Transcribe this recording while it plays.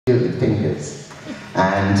do it with fingers,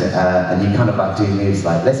 and you kind of like do moves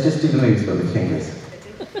like, let's just do the moves but with fingers.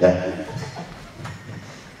 Yeah.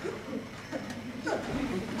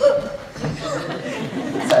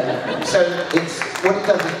 So it's what it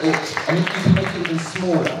does is and you can make it even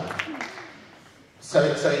smaller. So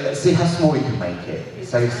let's see how small you can make it.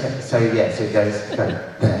 So yeah, so it goes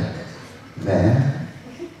there, there,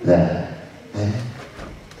 there.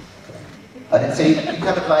 And so you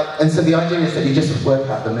kind of like, and so the idea is that you just work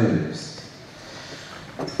out the moves.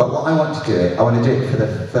 But what I want to do it, I want to do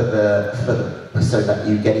it so that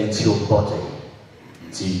you get into your body.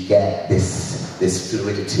 So you get this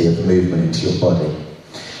fluidity of movement into your body.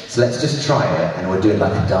 So let's just try it, and we'll do it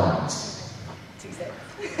like a dance. 2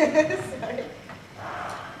 seconds. Sorry.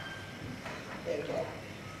 There we go.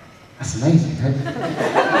 That's amazing, isn't it?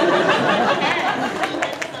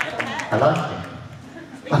 I like it.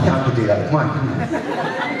 I think I could do that with mine, couldn't I?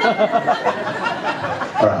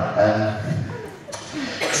 Alright,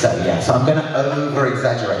 so I'm going to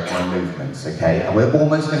over-exaggerate my movements, okay? And we're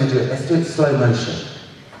almost going to do it, let's do it slow motion.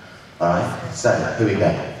 Alright, so here we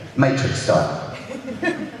go. Matrix style.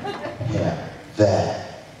 Here, there.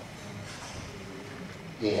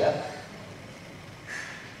 Here.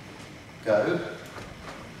 Go.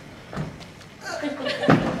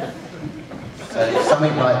 So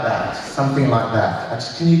something like that, something like that.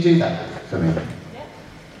 Actually, can you do that for me?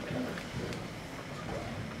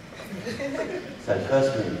 So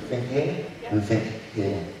first move, think here and think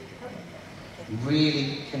here.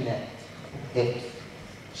 Really connect hips,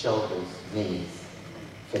 shoulders, knees,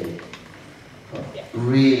 feet.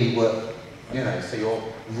 Really work, you know, so you're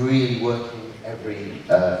really working every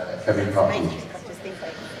part of you.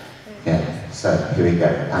 Yeah, so here we go,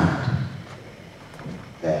 and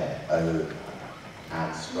there, over,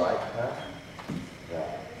 and strike her,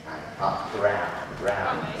 there, and up, round,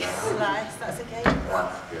 round. Nice, that's okay.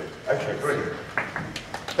 That's good. Okay, brilliant.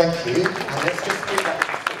 Thank you, and let's just do that.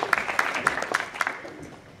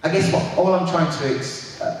 I guess what, all I'm trying to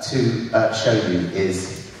show you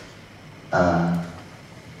is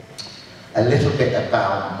a little bit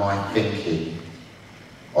about my thinking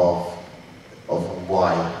of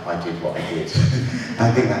why I did what I did.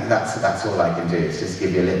 I think that's all I can do. Is just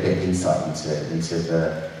give you a little bit of insight into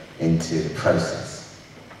the process.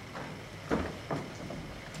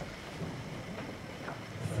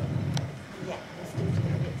 Yeah, let's do it a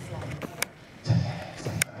bit slow. So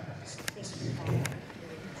let's move here,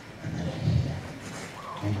 and then here.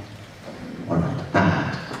 Okay. All right,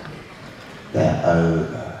 and there,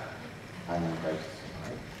 over, and then go to the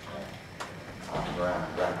right, up, round,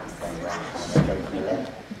 round, and then round, and then go to the left.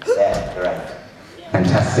 There, great.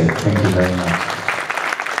 Fantastic, thank you very much.